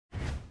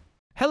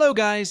Hello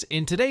guys,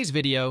 in today's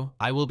video,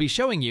 I will be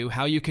showing you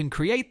how you can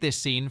create this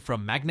scene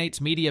from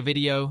Magnates' media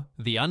video,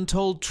 The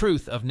Untold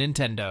Truth of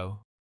Nintendo.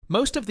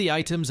 Most of the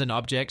items and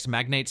objects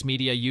Magnates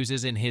Media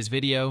uses in his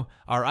video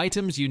are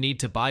items you need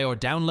to buy or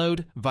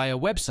download via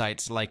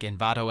websites like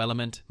Envato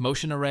Element,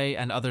 Motion Array,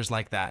 and others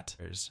like that.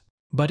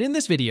 But in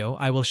this video,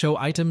 I will show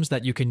items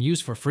that you can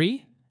use for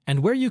free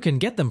and where you can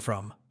get them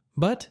from.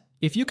 But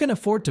if you can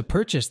afford to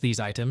purchase these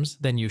items,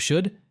 then you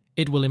should.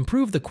 It will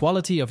improve the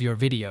quality of your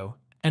video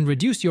and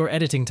reduce your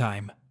editing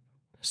time.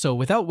 So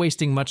without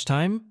wasting much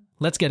time,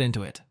 let's get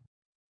into it.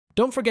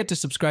 Don't forget to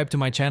subscribe to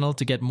my channel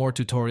to get more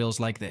tutorials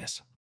like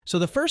this. So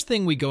the first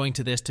thing we go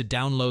into this to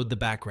download the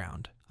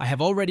background. I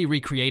have already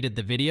recreated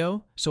the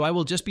video, so I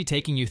will just be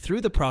taking you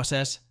through the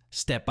process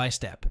step by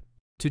step.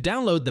 To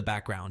download the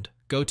background,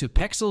 go to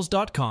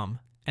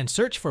pexels.com and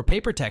search for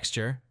paper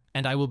texture,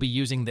 and I will be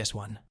using this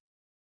one.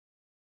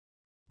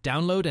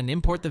 Download and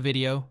import the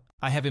video.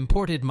 I have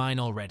imported mine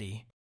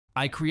already.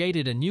 I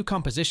created a new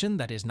composition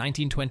that is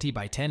 1920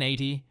 by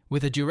 1080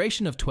 with a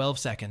duration of 12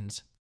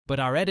 seconds, but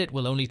our edit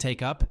will only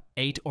take up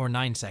 8 or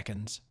 9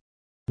 seconds.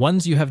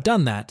 Once you have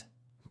done that,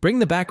 bring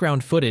the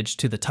background footage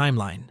to the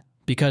timeline.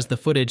 Because the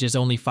footage is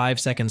only 5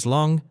 seconds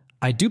long,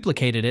 I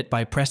duplicated it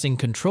by pressing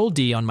Ctrl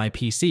D on my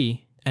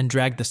PC and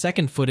dragged the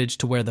second footage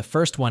to where the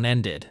first one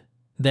ended.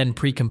 Then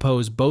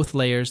pre-compose both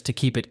layers to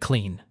keep it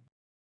clean.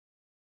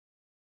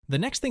 The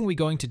next thing we're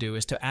going to do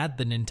is to add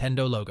the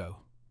Nintendo logo.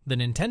 The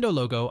Nintendo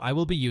logo I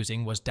will be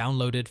using was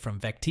downloaded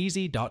from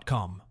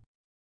vecteezy.com.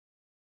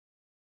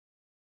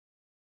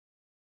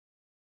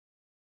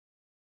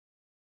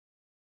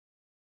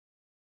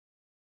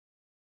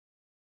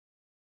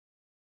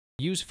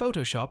 Use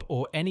Photoshop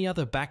or any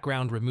other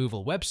background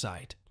removal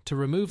website to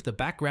remove the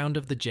background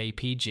of the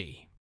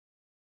JPG.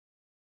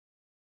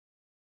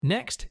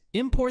 Next,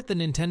 import the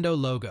Nintendo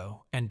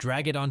logo and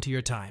drag it onto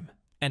your time,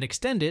 and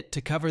extend it to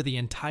cover the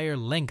entire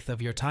length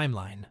of your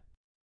timeline.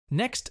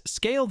 Next,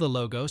 scale the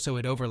logo so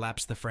it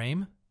overlaps the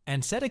frame,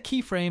 and set a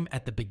keyframe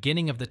at the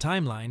beginning of the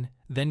timeline,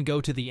 then go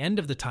to the end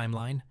of the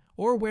timeline,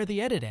 or where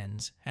the edit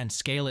ends, and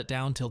scale it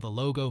down till the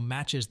logo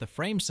matches the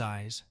frame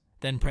size,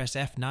 then press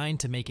F9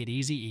 to make it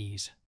easy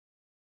ease.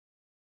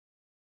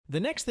 The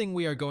next thing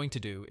we are going to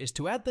do is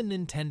to add the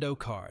Nintendo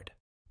card.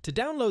 To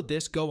download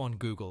this, go on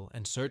Google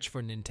and search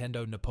for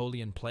Nintendo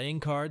Napoleon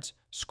playing cards,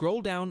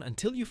 scroll down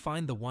until you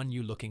find the one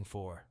you're looking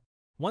for.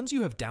 Once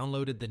you have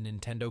downloaded the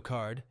Nintendo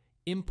card,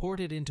 import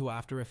it into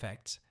After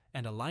Effects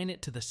and align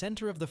it to the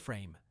center of the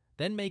frame,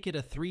 then make it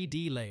a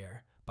 3D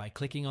layer by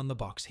clicking on the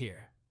box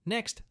here.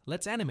 Next,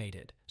 let's animate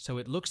it so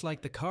it looks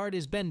like the card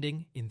is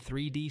bending in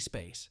 3D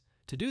space.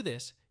 To do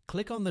this,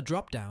 click on the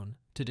drop-down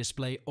to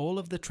display all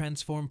of the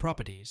transform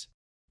properties.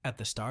 At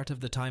the start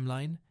of the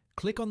timeline,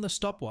 click on the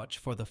stopwatch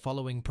for the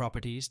following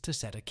properties to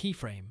set a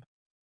keyframe.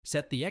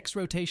 Set the X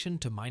rotation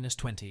to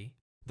 -20,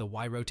 the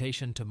Y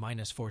rotation to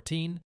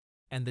 -14,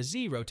 and the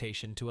Z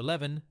rotation to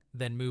 11,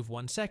 then move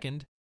 1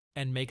 second,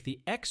 and make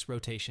the X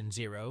rotation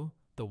 0,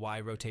 the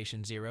Y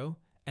rotation 0,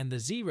 and the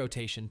Z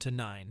rotation to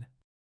 9.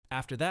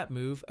 After that,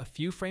 move a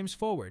few frames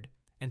forward,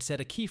 and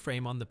set a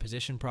keyframe on the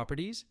position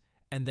properties,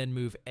 and then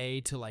move A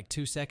to like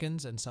 2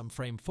 seconds and some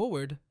frame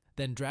forward,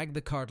 then drag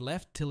the card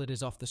left till it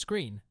is off the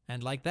screen,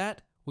 and like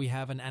that, we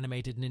have an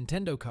animated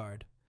Nintendo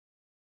card.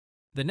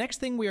 The next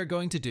thing we are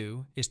going to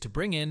do is to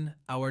bring in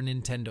our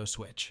Nintendo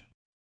Switch.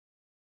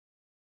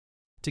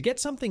 To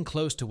get something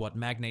close to what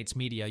Magnates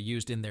Media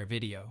used in their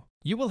video,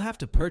 you will have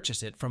to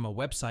purchase it from a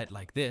website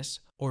like this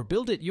or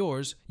build it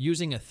yours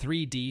using a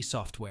 3D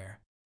software.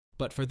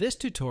 But for this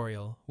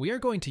tutorial, we are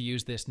going to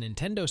use this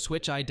Nintendo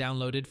Switch I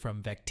downloaded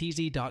from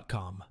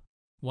vecteezy.com.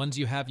 Once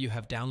you have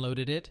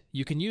downloaded it,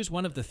 you can use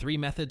one of the 3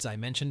 methods I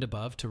mentioned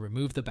above to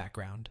remove the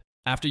background.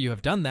 After you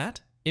have done that,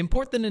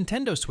 import the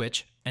Nintendo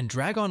Switch and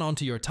drag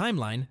onto your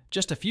timeline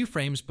just a few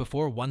frames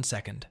before 1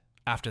 second.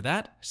 After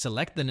that,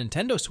 select the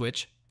Nintendo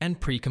Switch and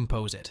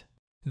pre-compose it.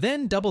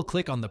 Then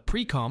double-click on the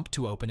pre-comp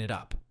to open it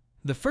up.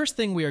 The first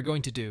thing we are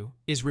going to do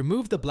is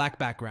remove the black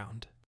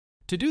background.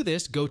 To do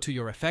this, go to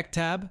your Effect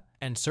tab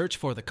and search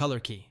for the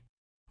color key.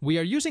 We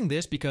are using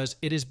this because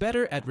it is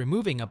better at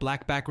removing a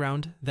black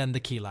background than the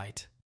key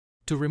light.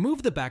 To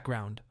remove the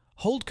background,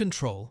 hold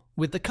Ctrl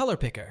with the color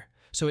picker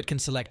so it can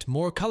select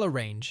more color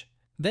range,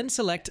 then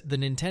select the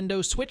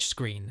Nintendo Switch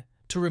screen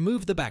to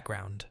remove the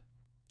background.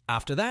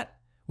 After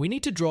that, we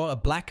need to draw a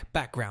black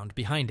background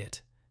behind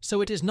it, so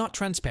it is not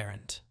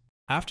transparent.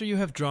 After you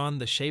have drawn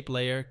the shape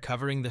layer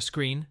covering the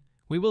screen,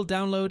 we will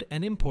download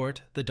and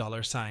import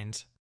the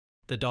 $signs.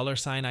 The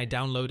 $sign I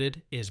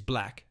downloaded is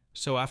black,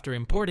 so after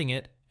importing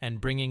it and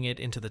bringing it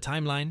into the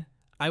timeline,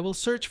 I will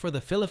search for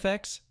the fill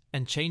effects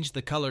and change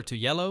the color to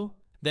yellow,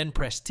 then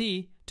press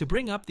T to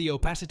bring up the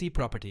opacity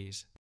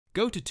properties.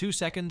 Go to 2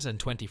 seconds and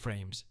 20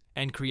 frames,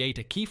 and create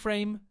a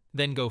keyframe,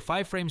 then go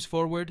 5 frames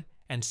forward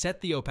and set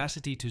the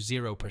opacity to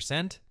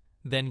 0%,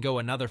 then go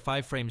another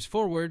 5 frames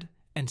forward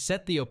and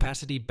set the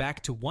opacity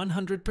back to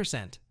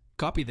 100%.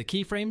 Copy the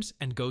keyframes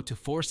and go to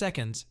 4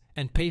 seconds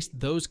and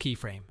paste those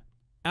keyframes.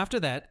 After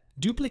that,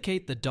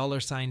 duplicate the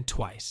 $sign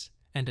twice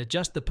and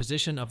adjust the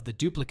position of the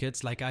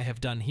duplicates like I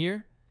have done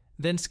here,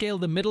 then scale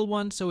the middle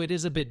one so it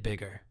is a bit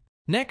bigger.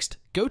 Next,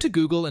 go to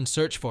Google and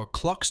search for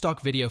clock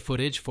stock video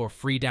footage for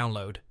free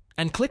download,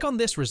 and click on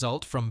this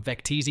result from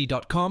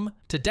vecteezy.com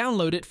to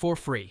download it for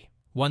free.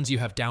 Once you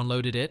have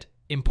downloaded it,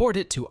 import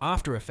it to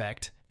After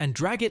Effects and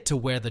drag it to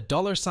where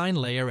the $sign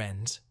layer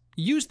ends.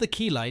 Use the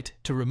key light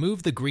to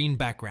remove the green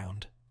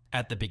background.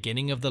 At the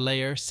beginning of the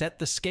layer, set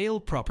the scale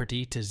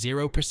property to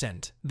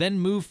 0%, then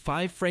move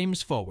 5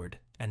 frames forward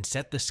and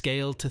set the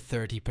scale to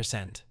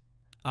 30%.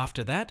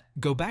 After that,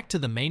 go back to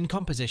the main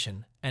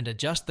composition and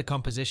adjust the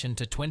composition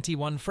to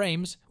 21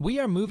 frames. We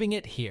are moving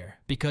it here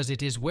because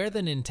it is where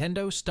the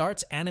Nintendo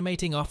starts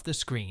animating off the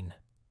screen.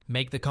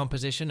 Make the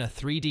composition a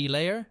 3D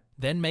layer,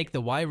 then make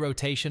the Y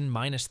rotation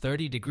minus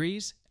 30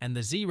 degrees and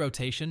the Z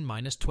rotation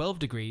minus 12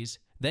 degrees,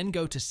 then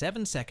go to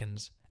 7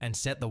 seconds and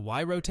set the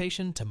Y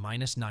rotation to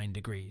minus 9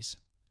 degrees.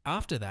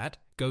 After that,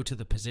 go to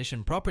the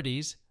position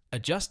properties,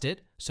 adjust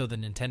it so the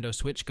Nintendo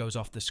Switch goes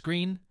off the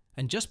screen,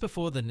 and just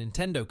before the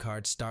Nintendo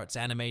card starts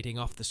animating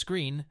off the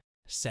screen,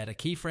 set a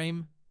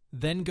keyframe,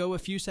 then go a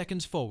few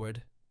seconds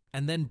forward,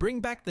 and then bring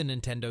back the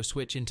Nintendo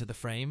Switch into the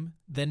frame,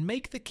 then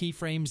make the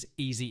keyframes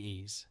easy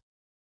ease.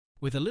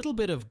 With a little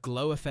bit of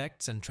glow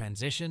effects and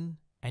transition,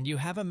 and you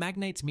have a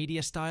Magnates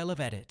media style of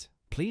edit.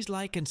 Please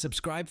like and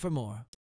subscribe for more.